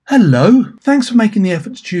Hello, thanks for making the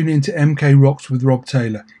effort to tune in to MK Rocks with Rob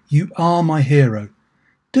Taylor. You are my hero.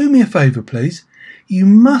 Do me a favour, please. You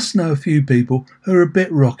must know a few people who are a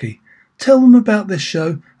bit rocky. Tell them about this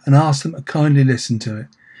show and ask them to kindly listen to it.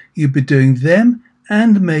 You'll be doing them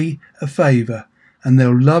and me a favour, and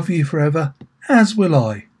they'll love you forever, as will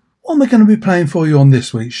I. What am I going to be playing for you on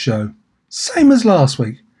this week's show? Same as last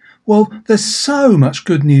week. Well, there's so much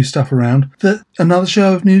good new stuff around that another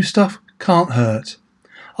show of new stuff can't hurt.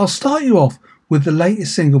 I'll start you off with the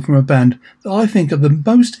latest single from a band that I think are the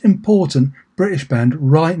most important British band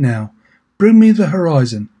right now, Bring Me the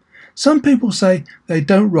Horizon. Some people say they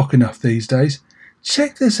don't rock enough these days.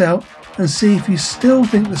 Check this out and see if you still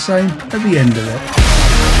think the same at the end of it.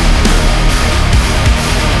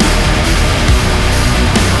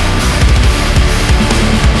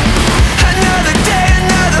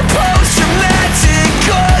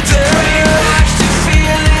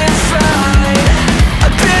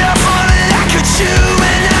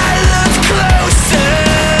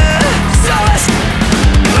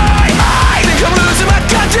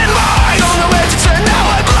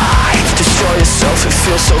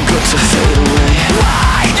 Feels so good to fade away.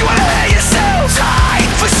 Why do you wanna hurt yourself? Time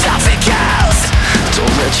for something else.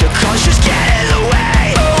 Don't let your conscience get in the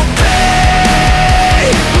way. Oh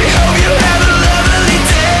babe, we hope you have a lovely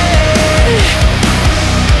day.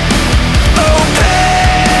 Oh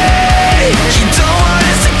babe, you don't want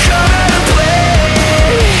us to come out and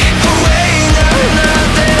play. Oh wait, no,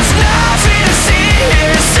 there's nothing to see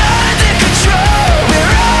here. It's under control.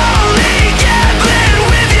 We're only gambling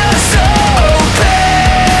with your soul.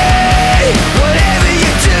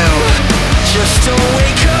 Just don't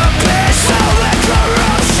wake up and sound like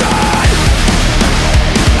corruption.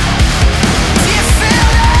 Do you feel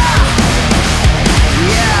that?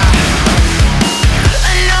 Yeah.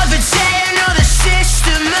 Another day, another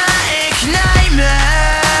systematic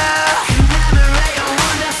nightmare.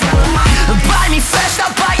 Bite me first,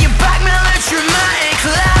 I'll bite you back. Melodramatic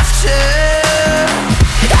laughter.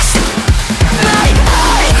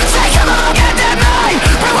 Take a look at that mind.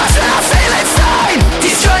 Rewind when I'm feeling fine.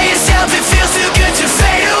 Destroy yourself, it feels too good to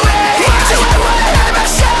fade away. Do I wanna hurt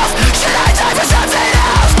myself? Should I die for something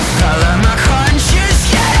else? I let my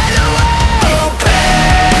conscience get in the way. Oh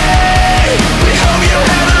babe, we hope you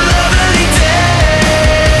have a lovely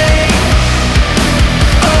day.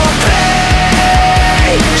 Oh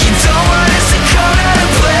babe, you don't want us to come out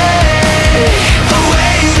and play. Oh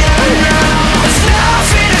wait, no, there's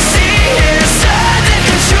nothing to see here. It's under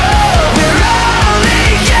control. We're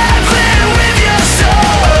only gambling with your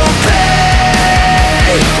soul. Oh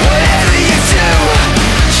babe, whatever you do,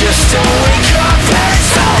 just don't wake up and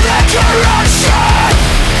tell that corruption.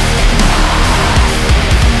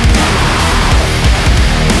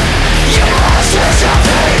 You monsters of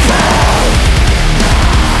people.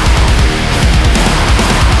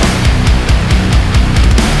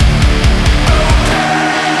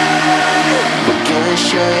 We're gonna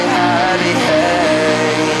show you how to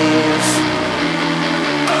behave.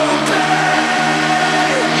 Oh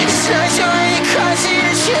babe, it's not your cause you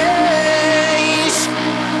to change.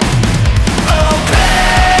 Oh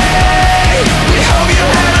babe, we hope you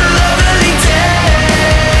have a lovely day.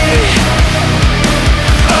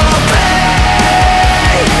 Oh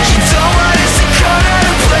babe, you don't want us to come out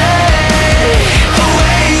and play. Oh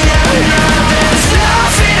wait, no, there's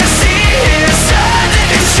nothing to see here. It's under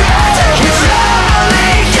control. We're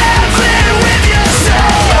only gambling with your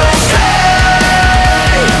soul. Oh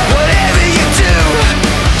babe, whatever you do,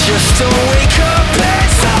 just don't wake up and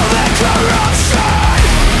tell that corruption.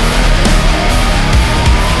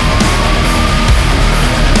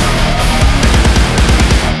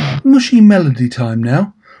 Mushy melody time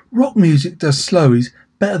now. Rock music does slowies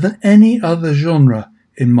better than any other genre,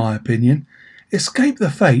 in my opinion. Escape the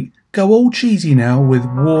Fate go all cheesy now with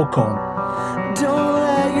Walk On. Don't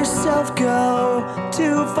let yourself go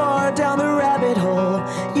too far down the rabbit hole.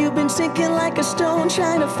 You've been sinking like a stone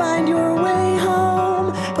trying to find your way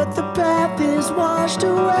home, but the path is washed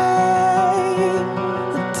away.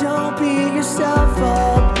 Don't beat yourself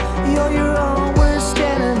up, you're your own worst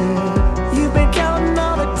enemy. You've been counting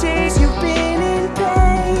all the days you've been in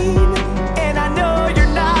pain, and I know you're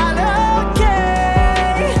not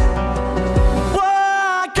okay.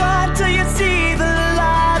 Walk on till you see the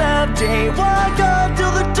light of day. Walk on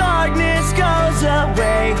till the darkness goes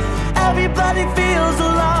away. Everybody feels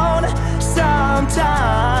alone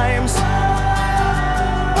sometimes.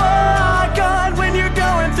 Walk on when you're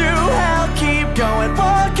going through hell. Keep going.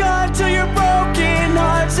 Walk on till you're broken hearted.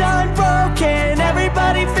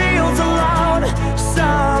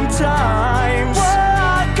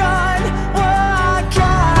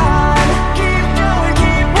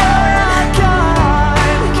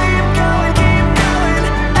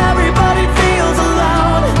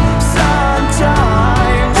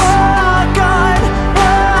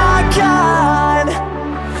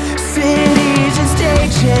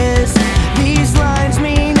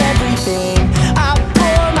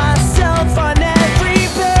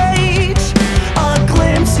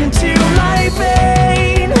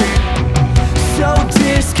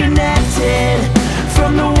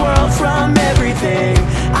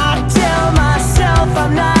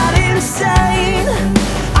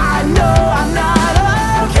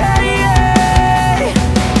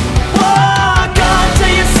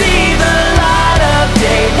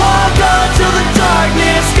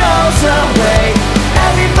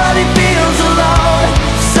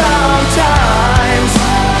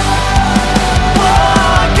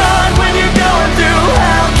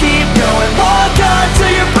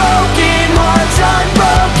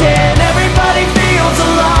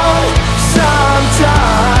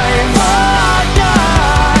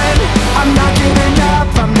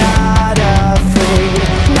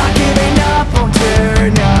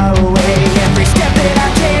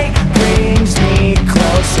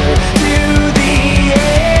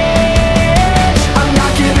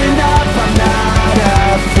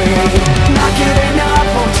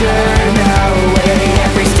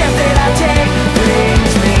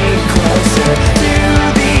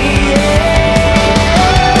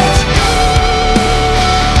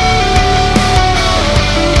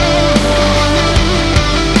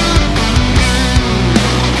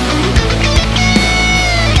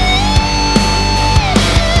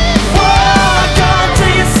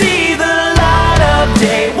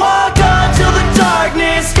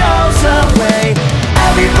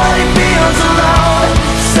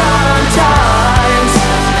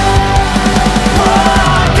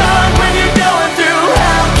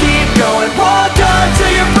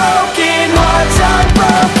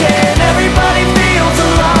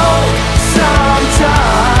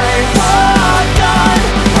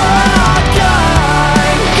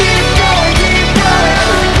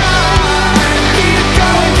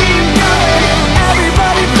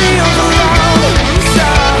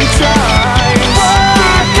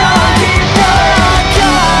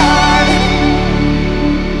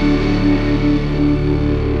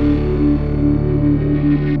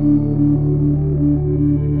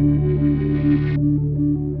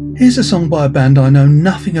 Here's a song by a band I know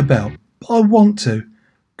nothing about, but I want to.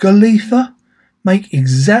 Galitha make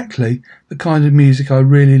exactly the kind of music I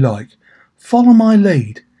really like. Follow my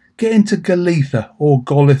lead. Get into Galitha or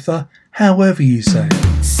Golitha, however you say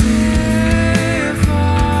it.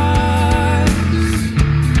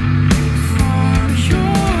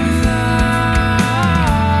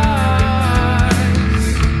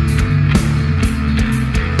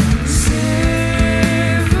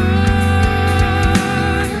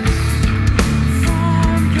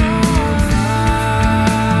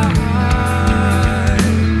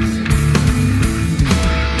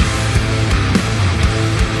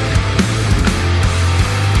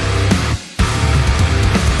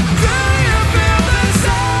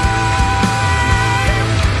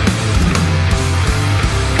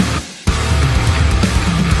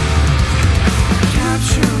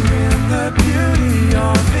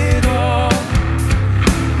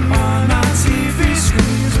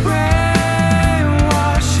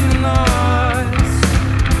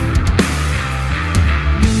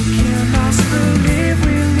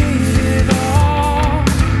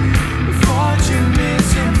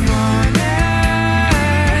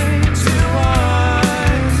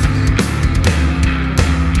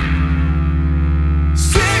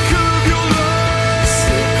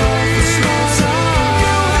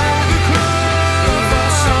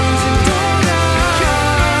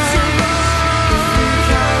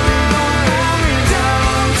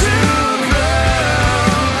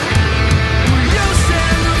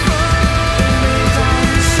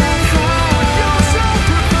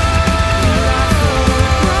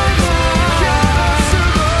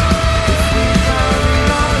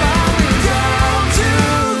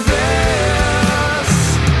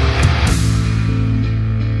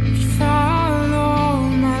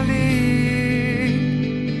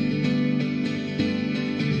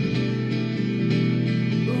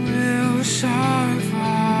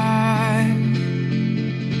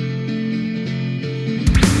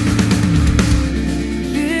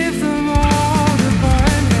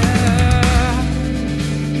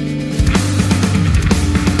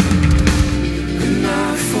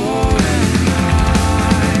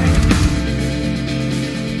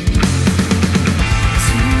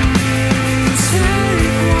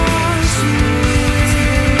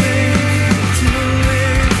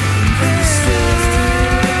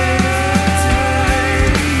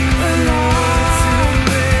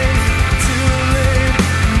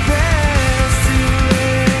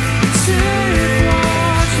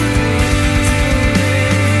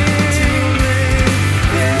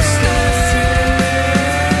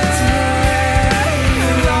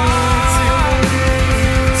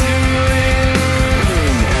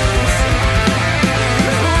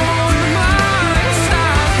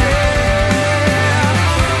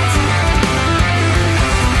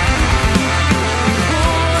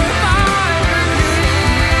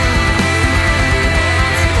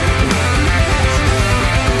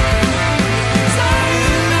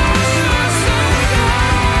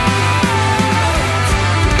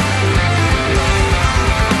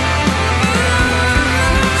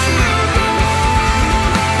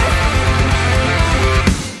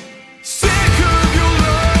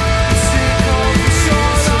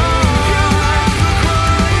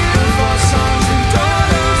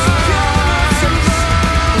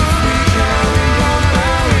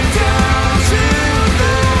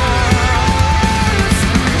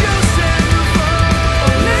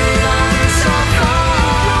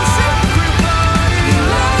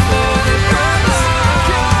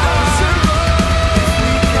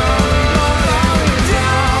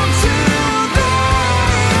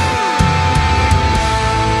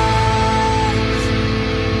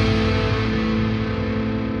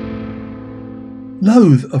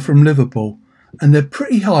 Loathe are from Liverpool, and they're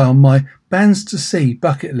pretty high on my bands to see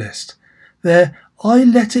bucket list. Their I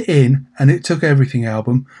Let It In and It Took Everything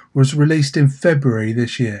album was released in February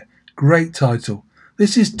this year. Great title.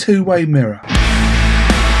 This is Two Way Mirror.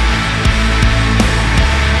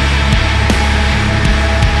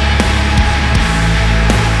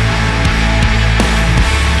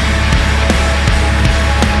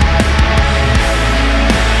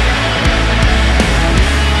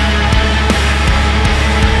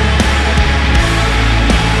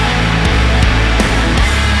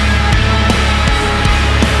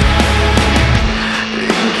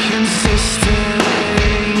 Inconsistent,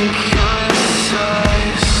 inconcise.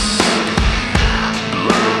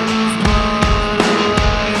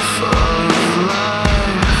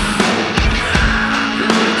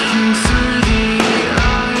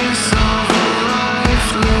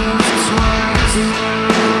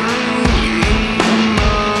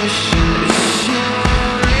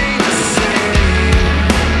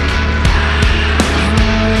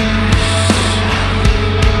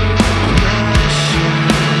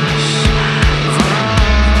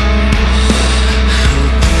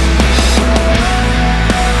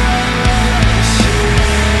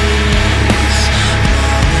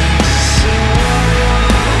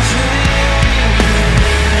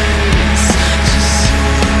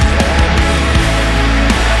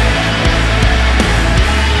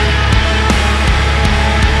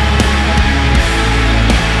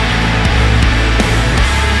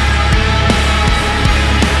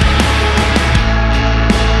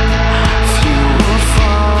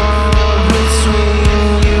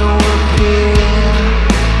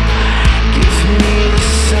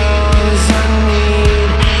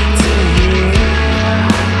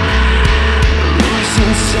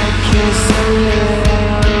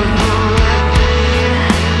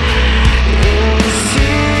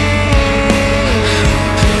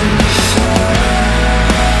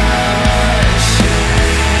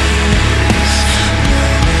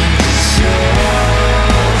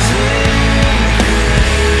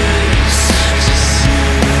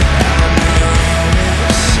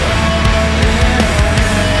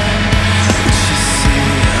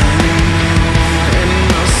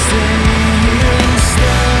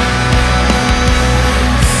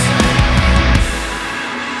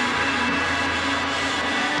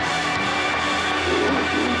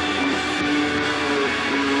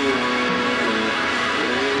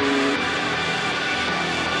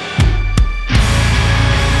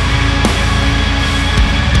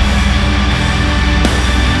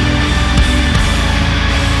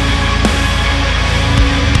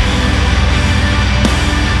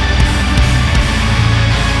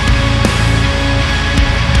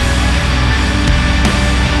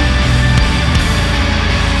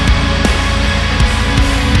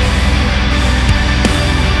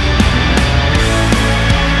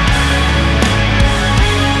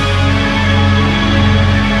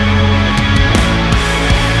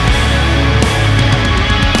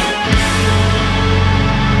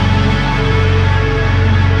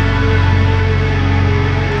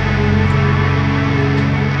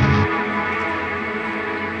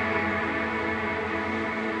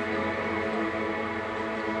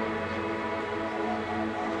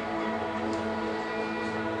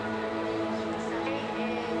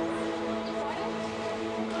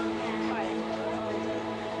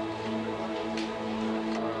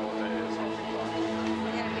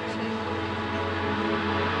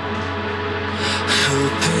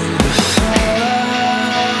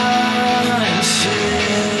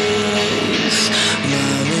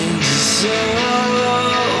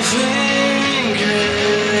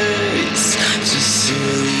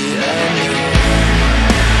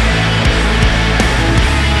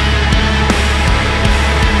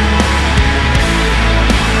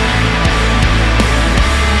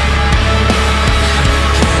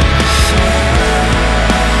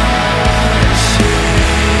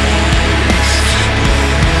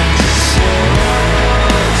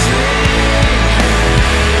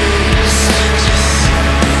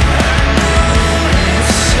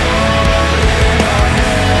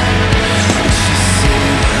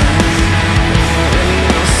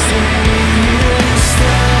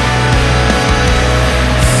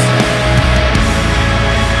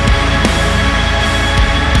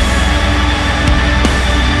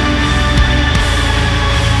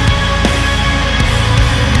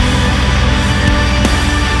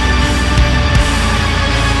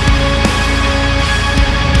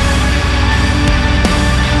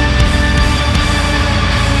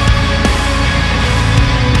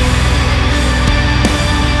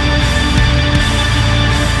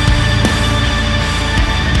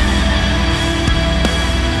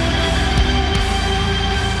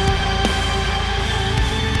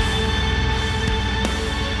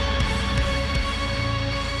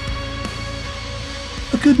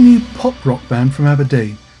 pop rock band from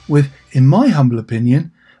Aberdeen with, in my humble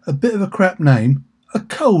opinion, a bit of a crap name, A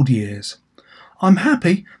Cold Years. I'm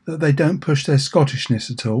happy that they don't push their Scottishness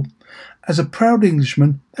at all. As a proud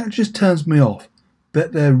Englishman, that just turns me off.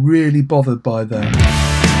 Bet they're really bothered by that.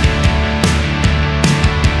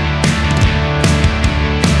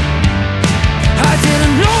 I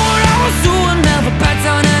didn't know what I was doing, never backed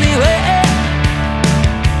down anyway.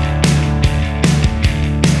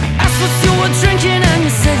 I asked what you were drinking and you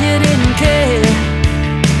said you didn't care.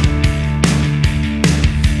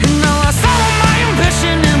 And now I saw my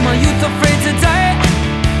ambition in my youth, afraid to die.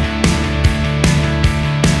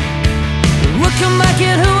 Looking back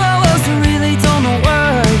at who I was, I really don't know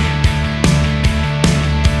why.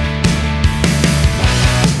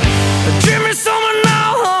 Give me someone now,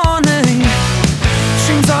 honey.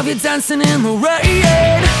 Dreams of you dancing in the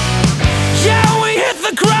rain. Yeah, we hit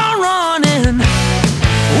the ground running.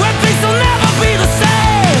 Where things will never be the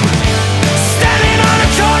same. Standing on a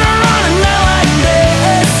corner on a night like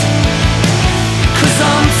this. 'Cause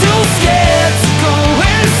I'm too scared to go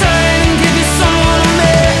inside and give you someone to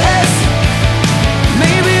miss.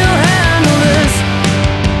 Maybe you'll handle this.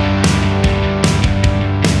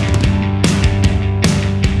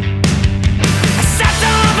 I sat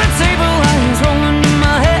down at the table, eyes rolling in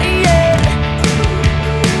my head.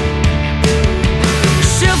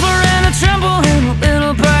 Shiver and a tremble in a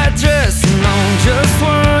little bright dress, and know just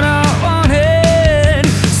what I wanted.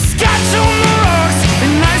 Scotch on the rocks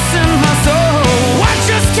and ice in my soul. I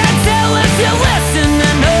just can't tell if you're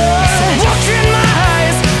listening. So look in my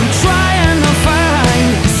eyes, I'm trying to find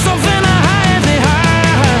something to hide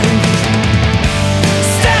behind.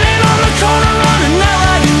 Standing on the corner on a night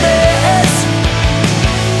like this.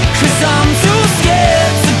 'Cause I'm too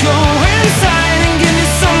scared to go inside and give me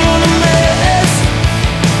someone to miss.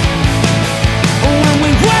 When we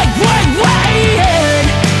wait,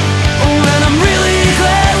 when I'm really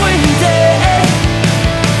glad we did.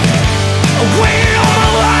 I waited all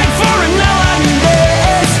my life for a night like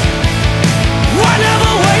this. Why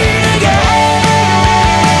never wait again?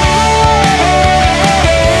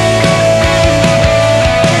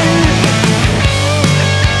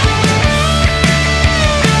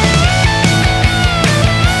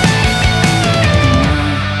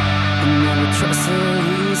 I never trusted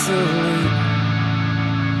easily.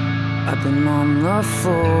 I've been on the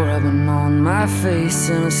floor, I've been on my face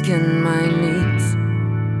and I skinned my knees.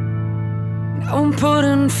 Now I'm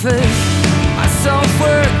putting faith, my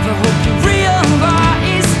self-worth, I hope you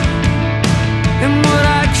realize. And what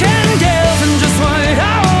I can give and just what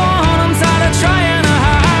I want, I'm tired of trying to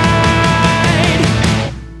hide.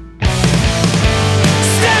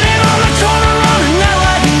 Standing on the corner on a night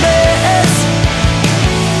like this.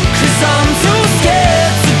 'Cause I'm too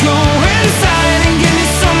scared to go inside and give me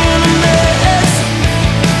someone to miss.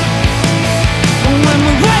 When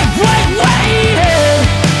we waited,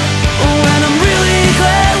 when I'm really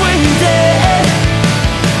glad we did.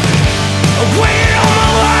 I waited all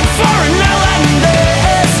my life for a night like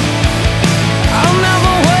this. I'll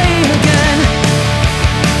never wait again.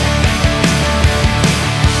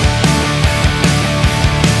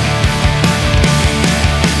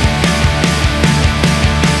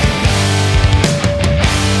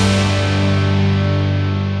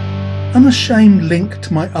 Unashamed link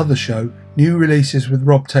to my other show, New Releases with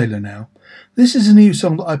Rob Taylor Now. This is a new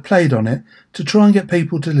song that I played on it to try and get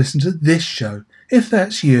people to listen to this show. If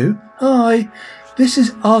that's you, hi! This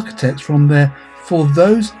is Architects from their For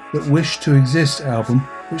Those That Wish to Exist album,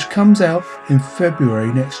 which comes out in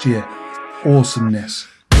February next year. Awesomeness.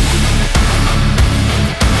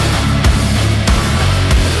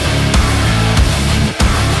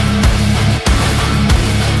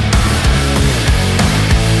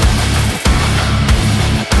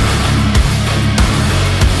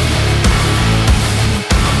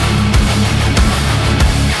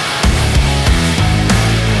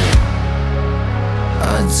 I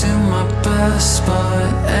do my best,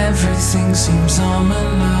 but everything seems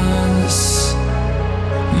ominous.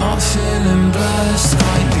 Not feeling blessed,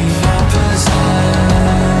 quite the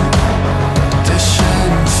opposite. This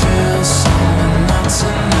shouldn't feel so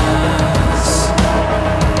monotonous.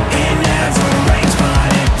 It never rains, but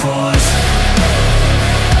it pours.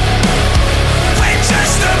 We're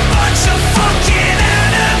just a bunch of fucking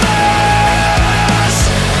animals,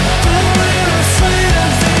 but we're afraid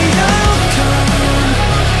of the outcome.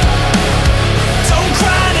 Don't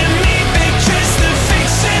cry to me because the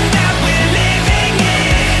fiction that we're living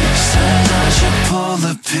in says I should pull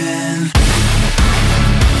the pin.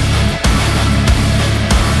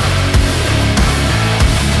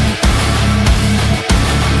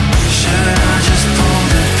 Should I just pull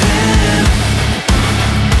the pin?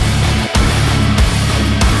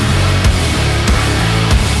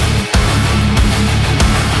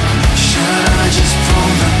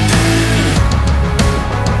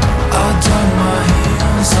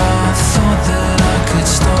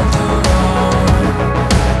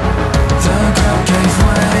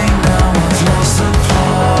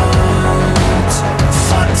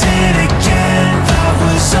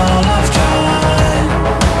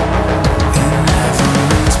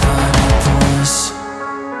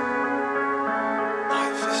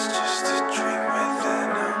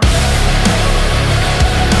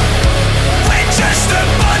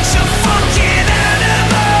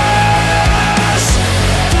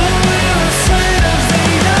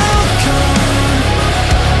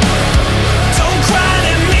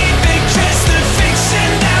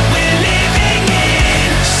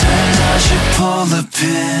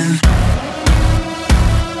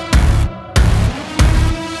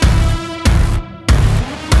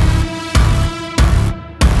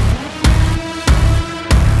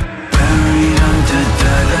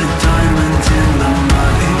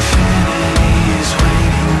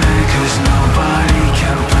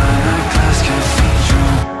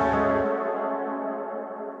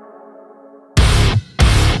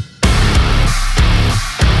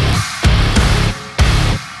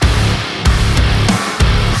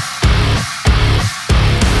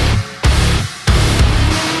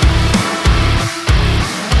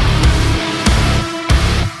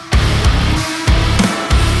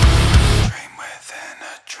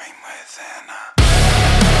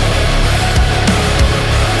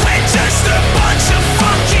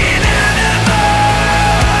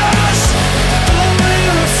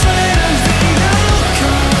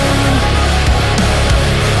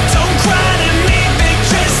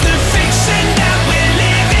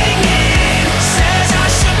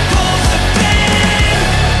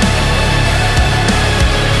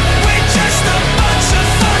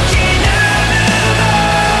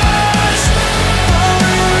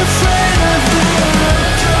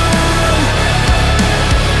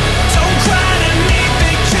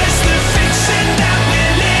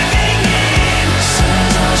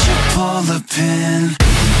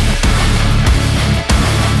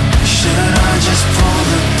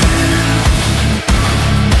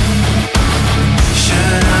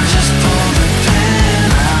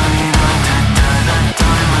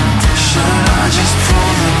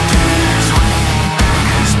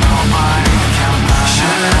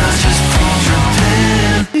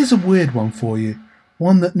 Here's a weird one for you,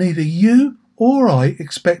 one that neither you or I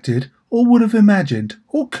expected or would have imagined,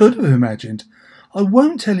 or could have imagined. I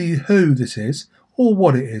won't tell you who this is or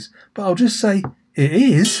what it is, but I'll just say it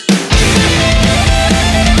is.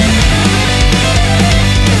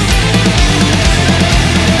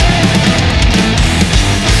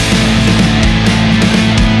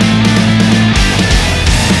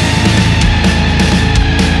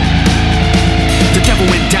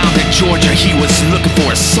 Georgia, he was looking for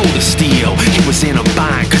a soul to steal. He was in a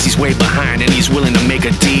bind cause he's way behind and he's willing to make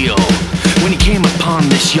a deal. When he came upon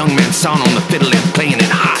this young man sound on the fiddle and playing it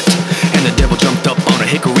hot, and the devil jumped up on a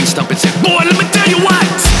hickory stump and said, "Boy, let me tell you what,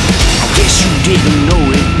 I guess you didn't know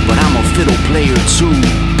it, but I'm a fiddle player too.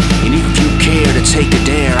 And if you care to take a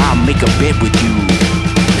dare, I'll make a bet with you.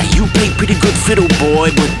 Now you play pretty good fiddle, boy,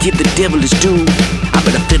 but give the devil his due. I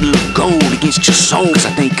bet a fiddle of gold against your soul, cause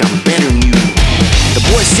I think I'm better than you." The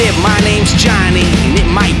boy said, "My name's Johnny, and it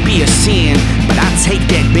might be a sin, but I take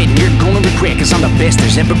that bet and you're gonna regret, cause I'm the best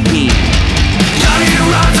there's ever been." Johnny,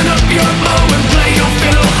 rising up your bow and play your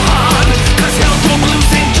fiddle hard, cause hell's broke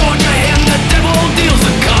loose in Georgia and the devil deals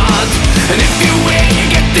the cards. And if you win, you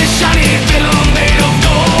get this shiny fiddle made of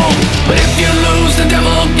gold, but if you lose, the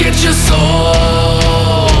devil gets your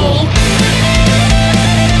soul.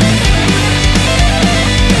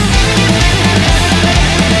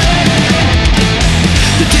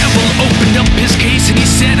 The devil opened up his case and he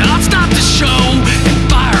said, "I'll stop the show." And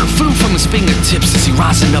fire flew from his fingertips as he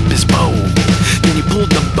rosined up his bow. Then he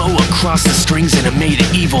pulled the bow across the strings and it made an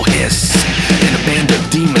evil hiss. And a band of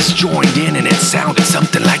demons joined in and it sounded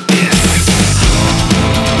something like this.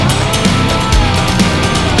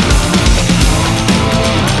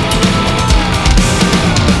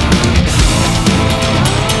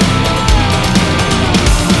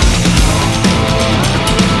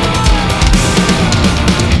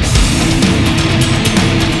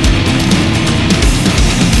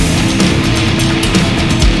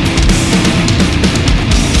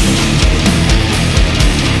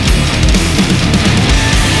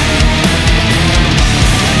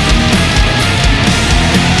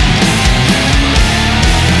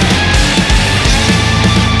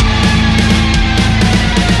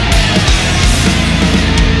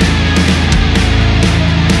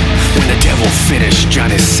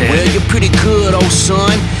 Johnny said, "Well, you're pretty good, old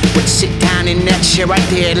son, but sit down in that chair right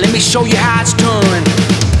there. Let me show you how it's done."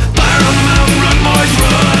 Fire on the mountain, run boys,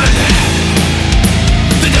 run.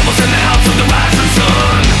 The devil's in the house of the rising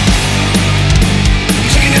sun.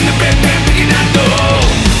 Chicken in the bedpan, picking that dough.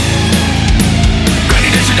 Granny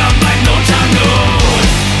dish it up like no time, no.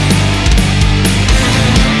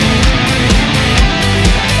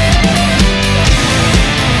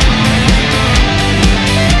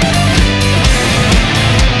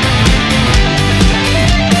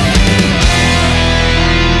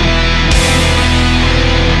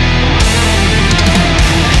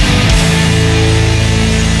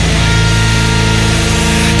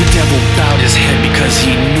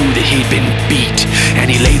 He knew that he'd been beat, and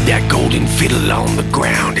he laid that golden fiddle on the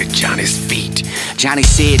ground at Johnny's feet. Johnny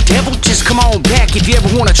said, "Devil, just come on back if you ever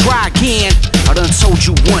wanna try again. I done told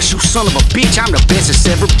you once, you son of a bitch, I'm the best it's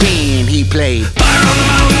ever been." He played, "Fire on the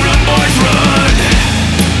mountain, run boys, run.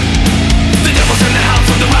 The devil's in the house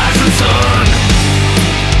of the rising sun.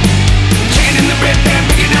 Chicken in the bedpan,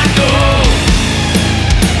 picking that dough.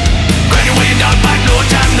 Granny, where you dog fight, no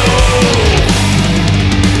time, no."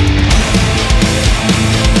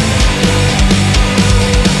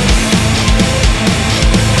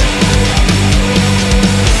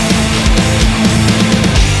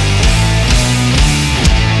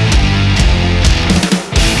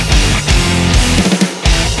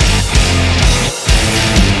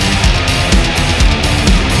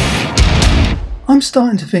 I'm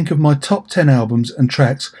starting to think of my top 10 albums and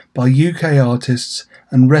tracks by UK artists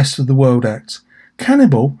and rest of the world acts.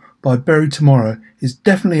 Cannibal by Bury Tomorrow is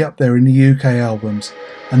definitely up there in the UK albums,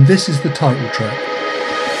 and this is the title track.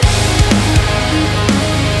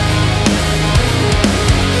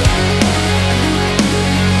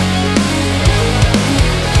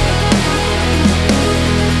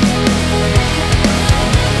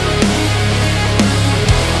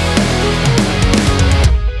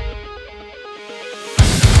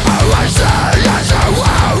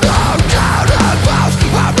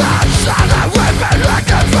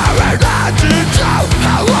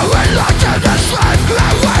 How I will look to the slave,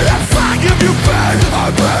 I will find if you burn.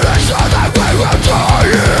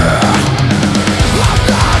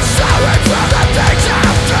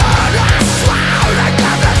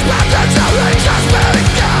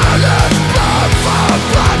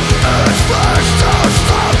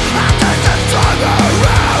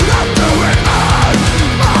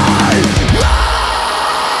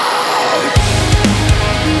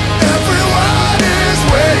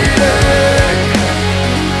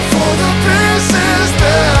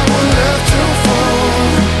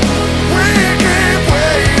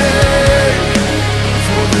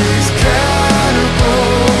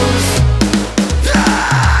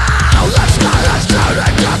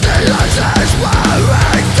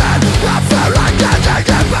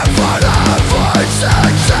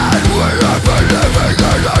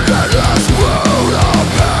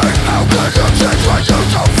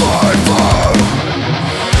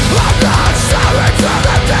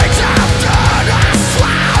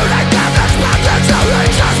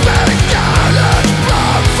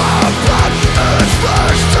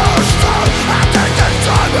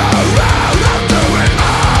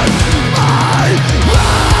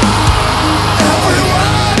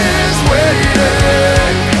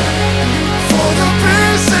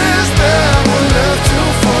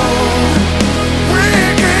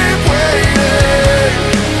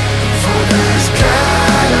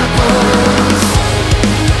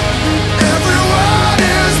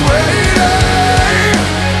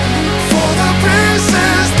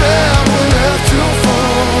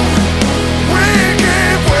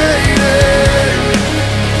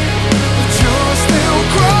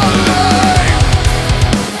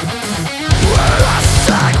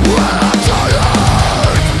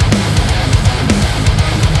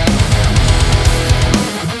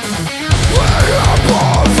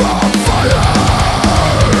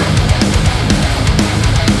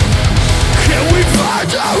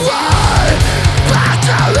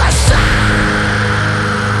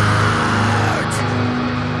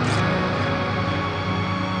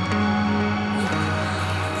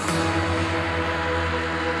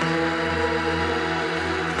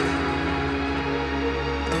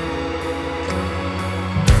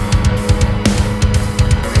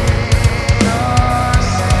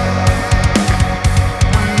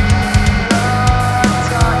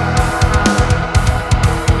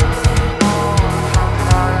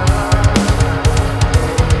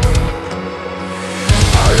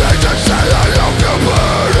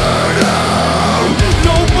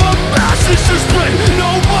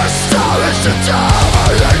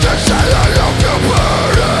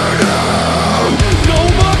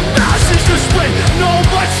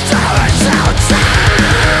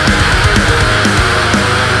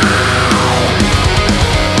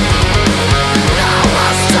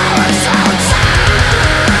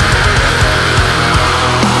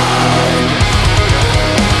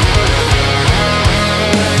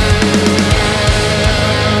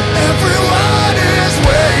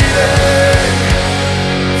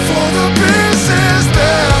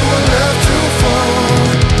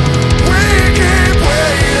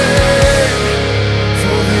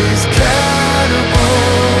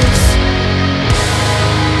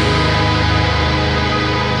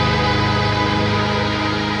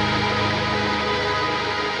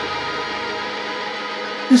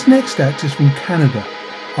 This next act is from Canada.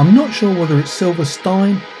 I'm not sure whether it's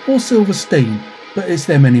Silverstein or Silverstein, but it's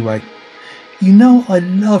them anyway. You know I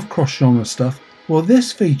love cross-genre stuff. Well,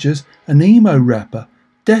 this features an emo rapper,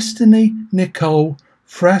 Destiny Nicole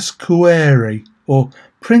Frasqueri, or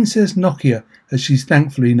Princess Nokia as she's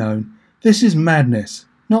thankfully known. This is Madness.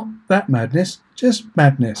 Not that madness, just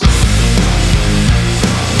madness.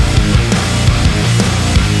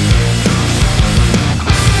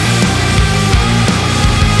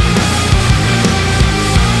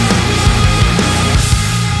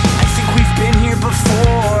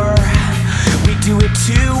 Do it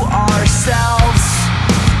to ourselves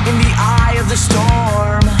in the eye of the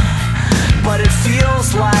storm, but it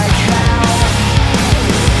feels like hell.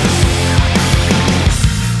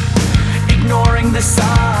 Ignoring the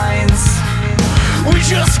signs, we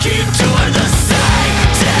just keep doing the same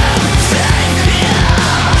damn thing,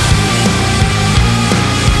 yeah.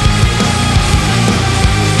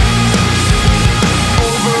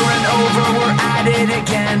 Over and over we're at it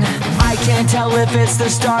again. I can't tell if it's the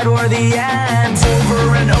start or the end.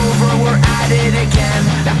 Over and over we're at it again.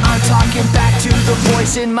 Now I'm talking back to the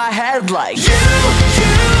voice in my head like you know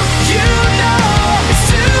it's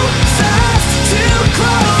too fast, too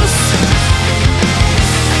close.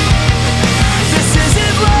 This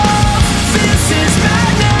isn't love, this is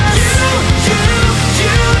madness. You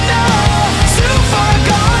know, too far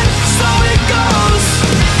gone, so it goes.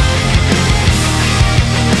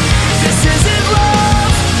 This isn't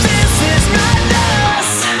love, this is madness.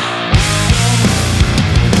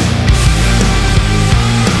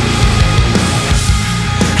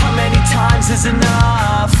 How many times is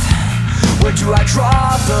enough? Where do I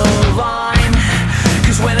draw the line?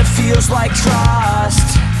 Cause when it feels like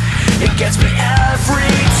trust, it gets me every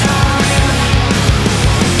time.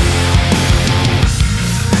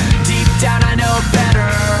 Deep down I know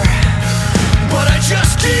better, but I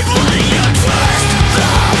just keep letting you twist the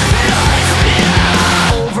knife,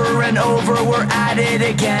 yeah. Over and over we're at it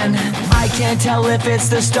again. I can't tell if it's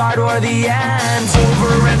the start or the end.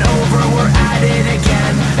 Over and over we're at it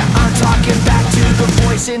again. Now I'm talking back to the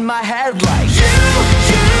voice in my head like you know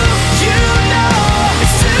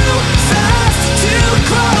it's too fast, too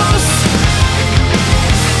close.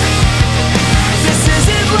 This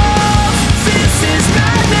isn't love, this is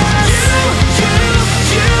madness.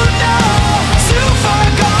 You know, too far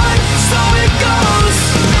gone, so it goes.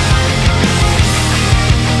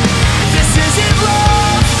 This isn't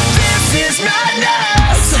love, this is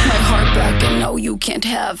madness. I took my heart back and no, you can't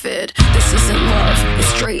have it. This isn't love, it's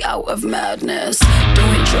straight out of madness.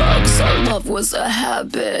 Doing drugs, our love was a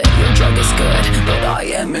habit. Your drug is good, but I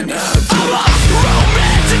am an addict. I'm a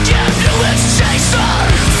romantic ambulance chaser.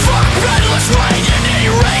 Fuck red, let's rain an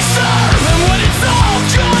eraser. And when it's all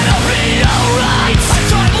gonna be alright, I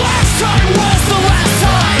thought last time was the last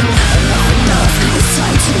time. Enough, it's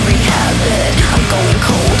time to rehab it. I'm going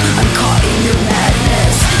cold, I'm caught in your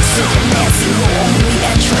madness. Sick and Nancy, lonely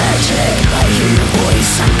and tragic. I hear your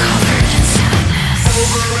voice, I'm covered in sadness.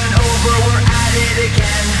 Over and over we're at it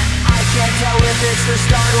again. I can't tell if it's the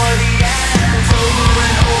start or the end. Over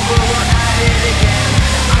and over we're at it again.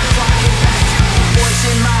 I'm talking back to the voice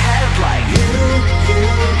in my head like you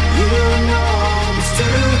know it's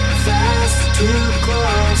too fast, too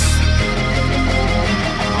close.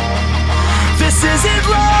 This isn't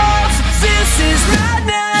love, this is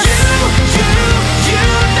madness. You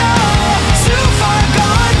know, too far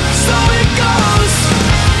gone, so it goes.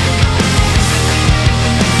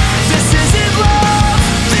 This isn't love,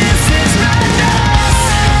 this is madness.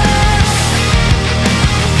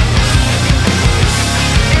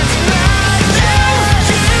 It's madness.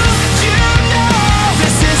 You know,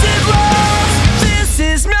 this isn't love, this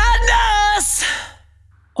is madness.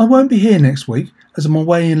 I won't be here next week as I'm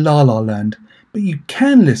away in La La Land, but you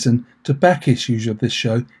can listen to back issues of this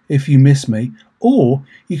show if you miss me, or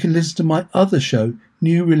you can listen to my other show,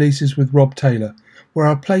 New Releases with Rob Taylor, where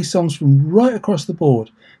I play songs from right across the board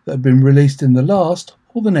that have been released in the last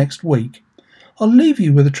or the next week. I'll leave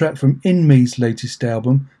you with a track from In Me's latest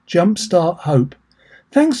album, Jumpstart Hope.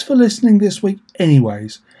 Thanks for listening this week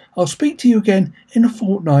anyways. I'll speak to you again in a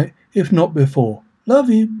fortnight, if not before. Love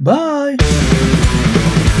you. Bye.